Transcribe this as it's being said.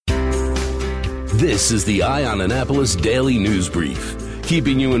This is the Eye on Annapolis Daily News Brief,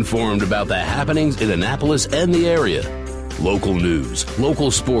 keeping you informed about the happenings in Annapolis and the area. Local news,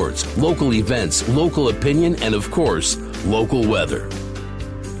 local sports, local events, local opinion, and of course, local weather.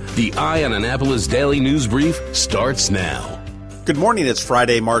 The Eye on Annapolis Daily News Brief starts now. Good morning. It's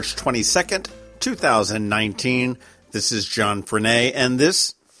Friday, March 22nd, 2019. This is John Frenaye, and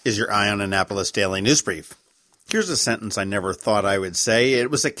this is your Eye on Annapolis Daily News Brief. Here's a sentence I never thought I would say. It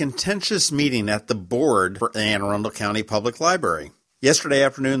was a contentious meeting at the board for Anne Arundel County Public Library. Yesterday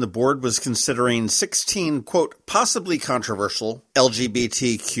afternoon, the board was considering 16, quote, possibly controversial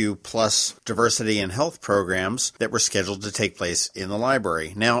LGBTQ plus diversity and health programs that were scheduled to take place in the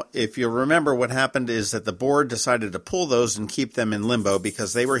library. Now, if you remember, what happened is that the board decided to pull those and keep them in limbo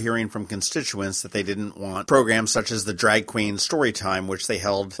because they were hearing from constituents that they didn't want programs such as the Drag Queen Storytime, which they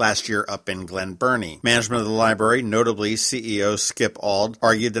held last year up in Glen Burnie. Management of the library, notably CEO Skip Auld,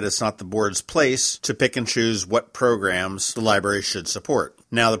 argued that it's not the board's place to pick and choose what programs the library should support.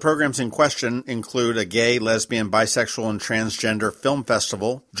 Now, the programs in question include a gay, lesbian, bisexual, and transgender film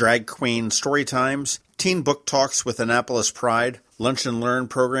festival, drag queen story times, teen book talks with Annapolis Pride, lunch and learn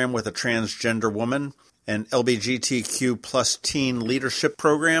program with a transgender woman, an LBGTQ plus teen leadership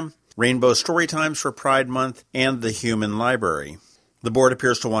program, rainbow story times for Pride Month, and the Human Library. The board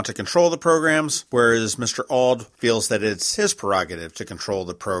appears to want to control the programs, whereas Mr. Auld feels that it's his prerogative to control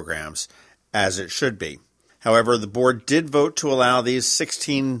the programs, as it should be. However, the board did vote to allow these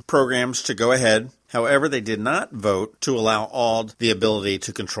 16 programs to go ahead. However, they did not vote to allow Auld the ability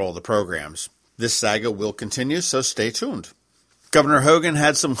to control the programs. This saga will continue, so stay tuned. Governor Hogan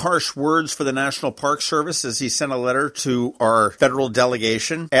had some harsh words for the National Park Service as he sent a letter to our federal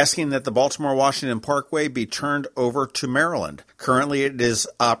delegation asking that the Baltimore-Washington Parkway be turned over to Maryland. Currently, it is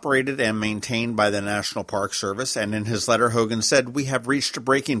operated and maintained by the National Park Service, and in his letter, Hogan said, "We have reached a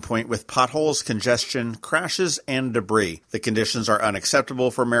breaking point with potholes, congestion, crashes, and debris. The conditions are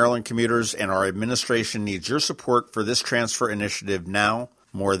unacceptable for Maryland commuters, and our administration needs your support for this transfer initiative now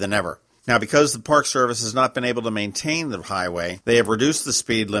more than ever." Now, because the Park Service has not been able to maintain the highway, they have reduced the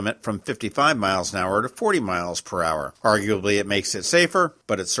speed limit from 55 miles an hour to 40 miles per hour. Arguably, it makes it safer,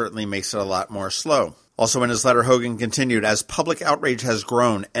 but it certainly makes it a lot more slow. Also in his letter, Hogan continued, as public outrage has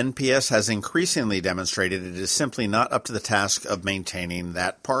grown, NPS has increasingly demonstrated it is simply not up to the task of maintaining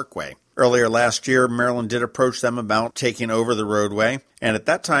that parkway. Earlier last year, Maryland did approach them about taking over the roadway, and at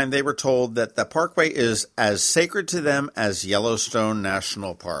that time they were told that the parkway is as sacred to them as Yellowstone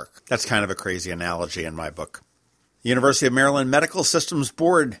National Park. That's kind of a crazy analogy in my book. The University of Maryland Medical Systems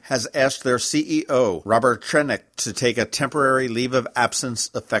Board has asked their CEO, Robert Trenick, to take a temporary leave of absence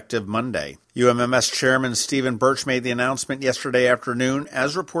effective Monday. UMMS Chairman Stephen Birch made the announcement yesterday afternoon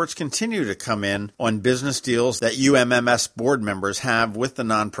as reports continue to come in on business deals that UMMS board members have with the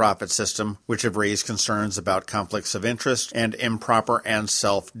nonprofit system, which have raised concerns about conflicts of interest and improper and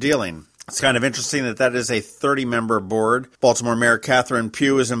self-dealing. It's kind of interesting that is a 30-member board. Baltimore Mayor Catherine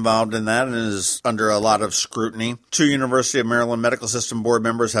Pugh is involved in that and is under a lot of scrutiny. 2 University of Maryland Medical System board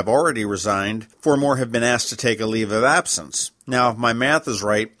members have already resigned. 4 more have been asked to take a leave of absence. Now, if my math is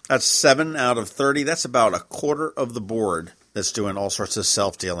right, that's 7 out of 30. That's about a quarter of the board that's doing all sorts of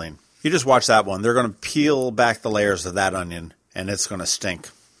self-dealing. You just watch that one. They're going to peel back the layers of that onion, and it's going to stink.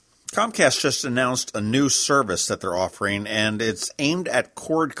 COMCAST just announced a new service that they're offering, and it's aimed at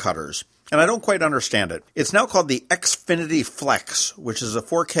cord cutters. And I don't quite understand it. It's now called the Xfinity Flex, which is a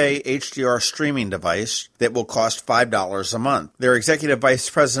 4K HDR streaming device that will cost $5 a month. Their executive vice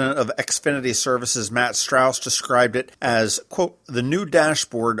president of Xfinity Services, Matt Strauss, described it as, quote, the new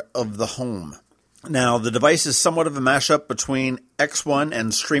dashboard of the home. Now, the device is somewhat of a mashup between X1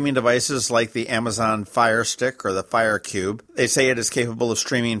 and streaming devices like the Amazon Fire Stick or the Fire Cube. They say it is capable of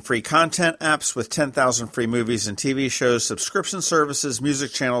streaming free content apps with 10,000 free movies and TV shows, subscription services,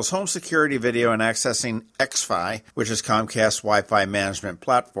 music channels, home security video, and accessing XFi, which is Comcast's Wi-Fi management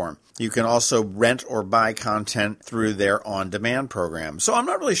platform. You can also rent or buy content through their on-demand program. So I'm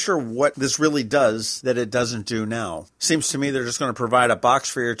not really sure what this really does that it doesn't do now. Seems to me they're just going to provide a box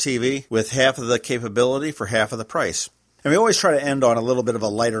for your TV with half of the capability for half of the price. And we always try to end on a little bit of a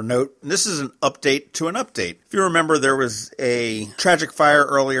lighter note. This is an update to an update. If you remember, there was a tragic fire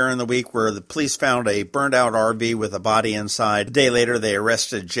earlier in the week where the police found a burned-out RV with a body inside. A day later, they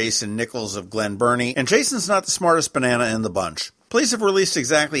arrested Jason Nichols of Glen Burnie. And Jason's not the smartest banana in the bunch. Police have released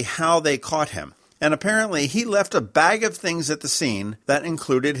exactly how they caught him. And apparently, he left a bag of things at the scene that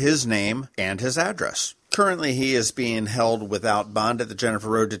included his name and his address. Currently, he is being held without bond at the Jennifer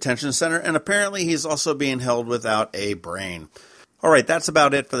Road Detention Center, and apparently he's also being held without a brain. All right, that's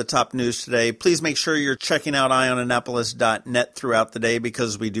about it for the top news today. Please make sure you're checking out eyeonannapolis.net throughout the day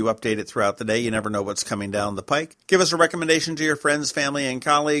because we do update it throughout the day. You never know what's coming down the pike. Give us a recommendation to your friends, family, and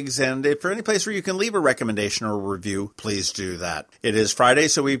colleagues. And if there's any place where you can leave a recommendation or a review, please do that. It is Friday,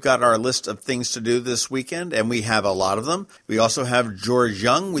 so we've got our list of things to do this weekend, and we have a lot of them. We also have George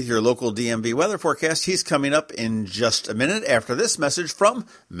Young with your local DMV weather forecast. He's coming up in just a minute after this message from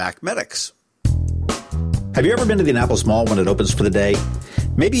Mac Medics. Have you ever been to the Annapolis Mall when it opens for the day?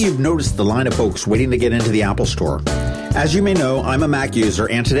 Maybe you've noticed the line of folks waiting to get into the Apple Store. As you may know, I'm a Mac user,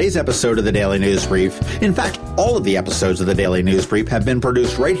 and today's episode of the Daily News Brief, in fact, all of the episodes of the Daily News Brief have been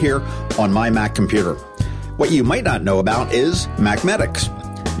produced right here on my Mac computer. What you might not know about is Mac Medics.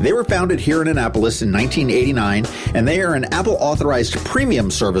 They were founded here in Annapolis in 1989, and they are an Apple-authorized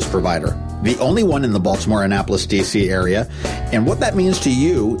premium service provider, the only one in the Baltimore, Annapolis, D.C. area. And what that means to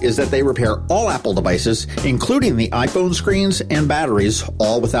you is that they repair all Apple devices, including the iPhone screens and batteries,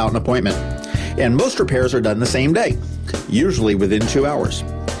 all without an appointment. And most repairs are done the same day, usually within 2 hours.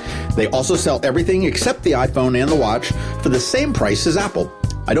 They also sell everything except the iPhone and the watch for the same price as Apple.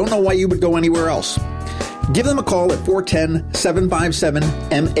 I don't know why you would go anywhere else. Give them a call at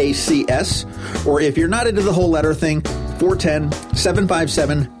 410-757-MACS, or if you're not into the whole letter thing,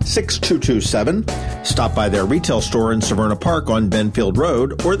 410-757-6227. Stop by their retail store in Severna Park on Benfield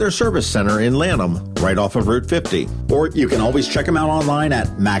Road, or their service center in Lanham, right off of Route 50. Or you can always check them out online at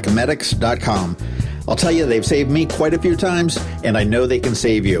macmedics.com. I'll tell you, they've saved me quite a few times, and I know they can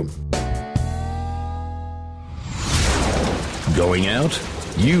save you. Going out?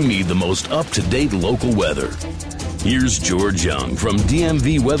 You need the most up-to-date local weather. Here's George Young from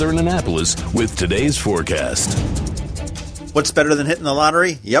DMV Weather in Annapolis with today's forecast. What's better than hitting the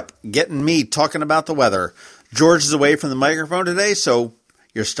lottery? Yep, getting me talking about the weather. George is away from the microphone today, so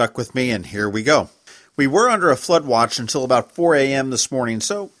you're stuck with me, and here we go. We were under a flood watch until about 4 a.m. this morning,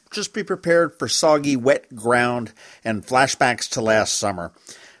 so just be prepared for soggy, wet ground and flashbacks to last summer.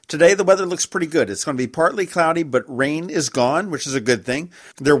 Today, the weather looks pretty good. It's going to be partly cloudy, but rain is gone, which is a good thing.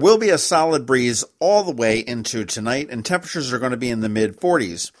 There will be a solid breeze all the way into tonight, and temperatures are going to be in the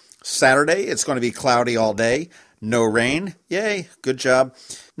mid-40s. Saturday, it's going to be cloudy all day. No rain. Yay, good job.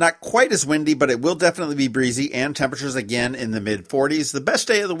 Not quite as windy, but it will definitely be breezy, and temperatures again in the mid-40s. The best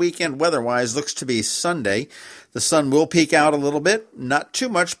day of the weekend weather-wise looks to be Sunday. The sun will peek out a little bit. Not too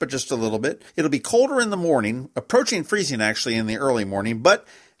much, but just a little bit. It'll be colder in the morning, approaching freezing actually in the early morning, but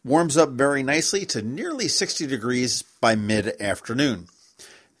warms up very nicely to nearly 60 degrees by mid-afternoon.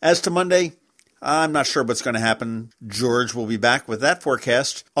 As to Monday, I'm not sure what's going to happen. George will be back with that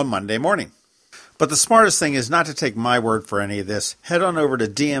forecast on Monday morning. But the smartest thing is not to take my word for any of this. Head on over to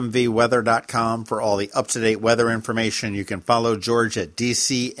dmvweather.com for all the up-to-date weather information. You can follow George at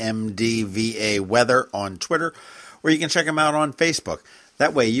DCMDVA Weather on Twitter, or you can check him out on Facebook.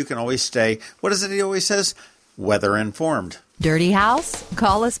 That way you can always stay, what is it he always says? Weather informed. Dirty house?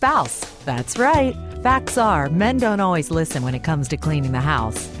 Call a spouse. That's right. Facts are, men don't always listen when it comes to cleaning the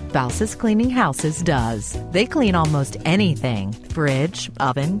house. Spouses Cleaning Houses does. They clean almost anything. Fridge,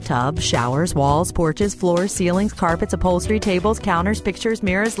 oven, tub, showers, walls, porches, floors, ceilings, carpets, upholstery, tables, counters, pictures,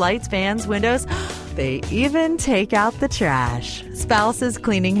 mirrors, lights, fans, windows. They even take out the trash. Spouses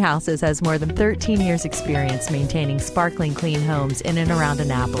Cleaning Houses has more than 13 years experience maintaining sparkling clean homes in and around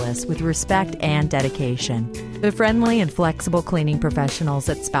Annapolis with respect and dedication. The friendly and flexible cleaning professionals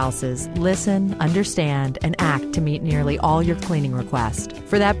at Spouses listen, understand, and act to meet nearly all your cleaning requests.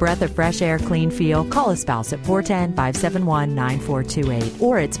 For that breath of fresh air, clean feel, call a spouse at 410-571-9428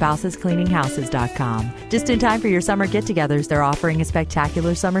 or at spousescleaninghouses.com. Just in time for your summer get-togethers, they're offering a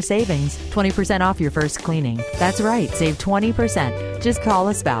spectacular summer savings, 20% off your first cleaning. That's right, save 20%. Just call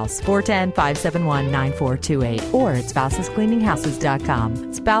a spouse, 410-571-9428 or at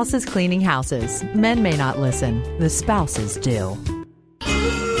spousescleaninghouses.com. Spouses Cleaning Houses. Men may not listen. The spouses do.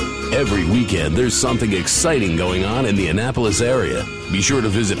 Every weekend, there's something exciting going on in the Annapolis area. Be sure to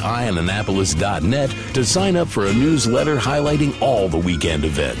visit eyeonannapolis.net to sign up for a newsletter highlighting all the weekend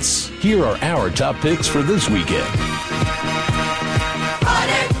events. Here are our top picks for this weekend.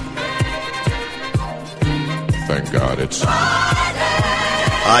 Thank God it's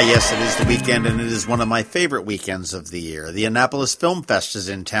Yes, it is the weekend, and it is one of my favorite weekends of the year. The Annapolis Film Fest is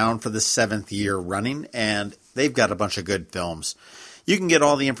in town for the 7th year running, and they've got a bunch of good films. You can get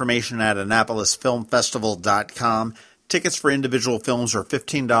all the information at AnnapolisFilmFestival.com. Tickets for individual films are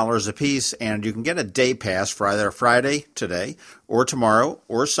 $15 a piece, and you can get a day pass for either Friday, today, or tomorrow,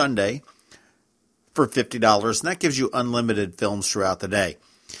 or Sunday for $50, and that gives you unlimited films throughout the day.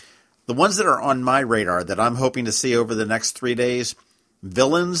 The ones that are on my radar that I'm hoping to see over the next 3 days,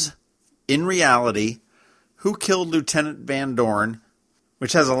 Villains in Reality, Who Killed Lieutenant Van Dorn,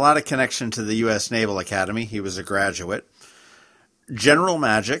 which has a lot of connection to the U.S. Naval Academy. He was a graduate. General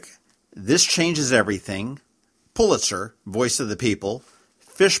Magic, This Changes Everything, Pulitzer, Voice of the People,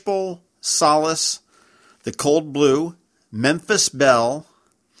 Fishbowl, Solace, The Cold Blue, Memphis Belle,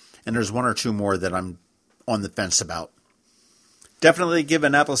 and there's one or two more that I'm on the fence about. Definitely give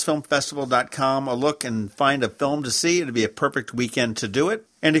AnnapolisFilmFestival.com a look and find a film to see. It'd be a perfect weekend to do it.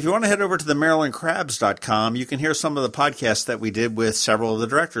 And if you want to head over to the MarylandCrabs.com, you can hear some of the podcasts that we did with several of the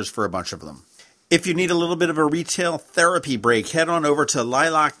directors for a bunch of them. If you need a little bit of a retail therapy break, head on over to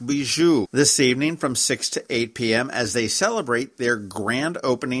Lilac Bijou this evening from 6 to 8 p.m. as they celebrate their grand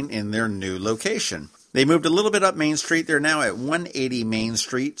opening in their new location. They moved a little bit up Main Street. They're now at 180 Main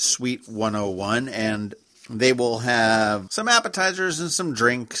Street, Suite 101, and they will have some appetizers and some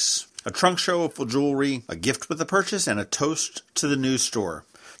drinks, a trunk show of jewelry, a gift with a purchase, and a toast to the new store.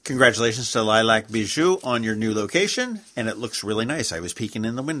 Congratulations to Lilac Bijou on your new location, and it looks really nice. I was peeking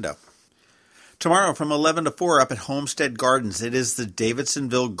in the window. Tomorrow from 11 to 4 up at Homestead Gardens, it is the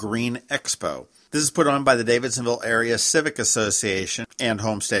Davidsonville Green Expo. This is put on by the Davidsonville Area Civic Association and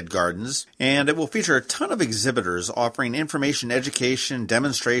Homestead Gardens, and it will feature a ton of exhibitors offering information, education,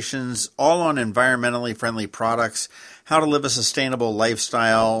 demonstrations, all on environmentally friendly products, how to live a sustainable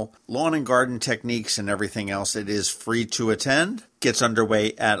lifestyle, lawn and garden techniques, and everything else. It is free to attend. Gets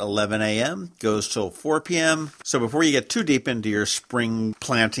underway at 11 a.m., goes till 4 p.m. So before you get too deep into your spring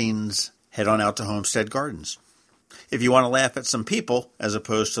plantings, head on out to Homestead Gardens. If you want to laugh at some people, as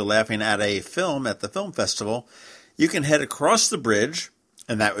opposed to laughing at a film at the film festival, you can head across the bridge,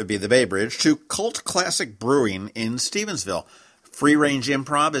 and that would be the Bay Bridge, to Cult Classic Brewing in Stevensville. Free Range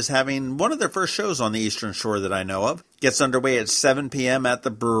Improv is having one of their first shows on the Eastern Shore that I know of. Gets underway at 7 p.m. at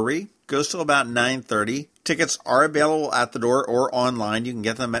the brewery. Goes till about 9:30. Tickets are available at the door or online. You can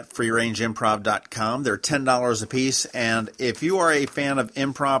get them at freerangeimprov.com. They're $10 a piece, and if you are a fan of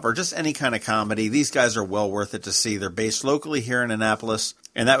improv or just any kind of comedy, these guys are well worth it to see. They're based locally here in Annapolis,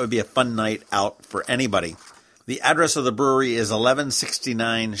 and that would be a fun night out for anybody. The address of the brewery is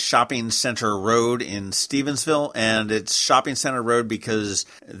 1169 Shopping Center Road in Stevensville, and it's Shopping Center Road because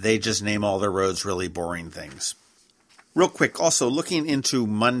they just name all their roads really boring things. Real quick, also looking into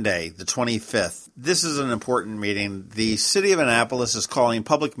Monday, the 25th, this is an important meeting. The City of Annapolis is calling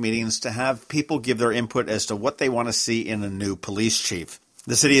public meetings to have people give their input as to what they want to see in a new police chief.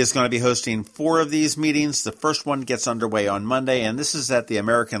 The city is going to be hosting 4 of these meetings. The first one gets underway on Monday, and this is at the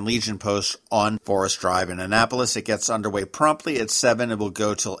American Legion Post on Forest Drive in Annapolis. It gets underway promptly at 7. It will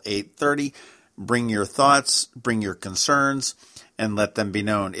go till 8:30. Bring your thoughts, bring your concerns, and let them be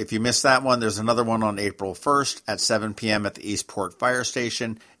known. If you missed that one, there's another one on April 1st at 7 p.m. at the Eastport Fire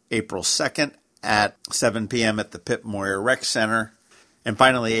Station, April 2nd at 7 p.m. at the Pip Moyer Rec Center, and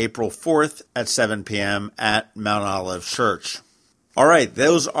finally April 4th at 7 p.m. at Mount Olive Church. All right,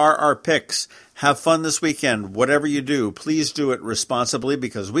 those are our picks. Have fun this weekend. Whatever you do, please do it responsibly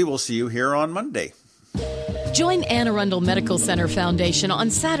because we will see you here on Monday. Join Anne Arundel Medical Center Foundation on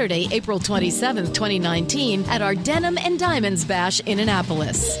Saturday, April 27, 2019 at our Denim and Diamonds Bash in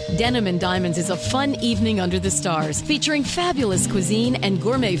Annapolis. Denim and Diamonds is a fun evening under the stars featuring fabulous cuisine and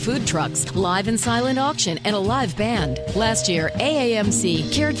gourmet food trucks, live and silent auction, and a live band. Last year, AAMC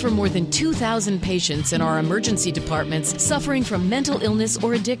cared for more than 2,000 patients in our emergency departments suffering from mental illness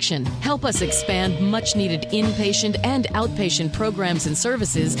or addiction. Help us expand much-needed inpatient and outpatient programs and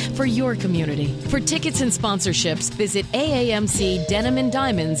services for your community. For tickets and sponsorships, visit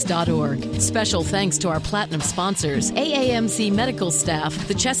aamcdenimanddiamonds.org. Special thanks to our platinum sponsors, AAMC medical staff,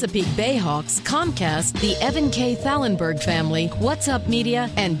 the Chesapeake Bayhawks, COMCAST, the Evan K. Thallenberg family, What's Up Media,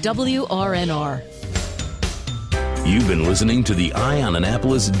 and WRNR. You've been listening to the Eye on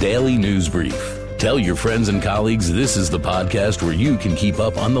Annapolis Daily News Brief. Tell your friends and colleagues this is the podcast where you can keep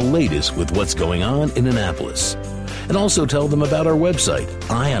up on the latest with what's going on in Annapolis. And also tell them about our website,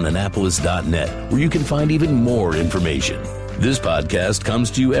 eyeonannapolis.net, where you can find even more information. This podcast comes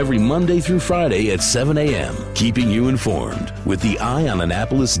to you every Monday through Friday at 7 a.m., keeping you informed with the Eye on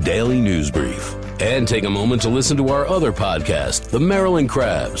Annapolis Daily News Brief. And take a moment to listen to our other podcast, The Maryland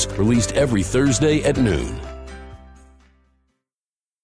Crabs, released every Thursday at noon.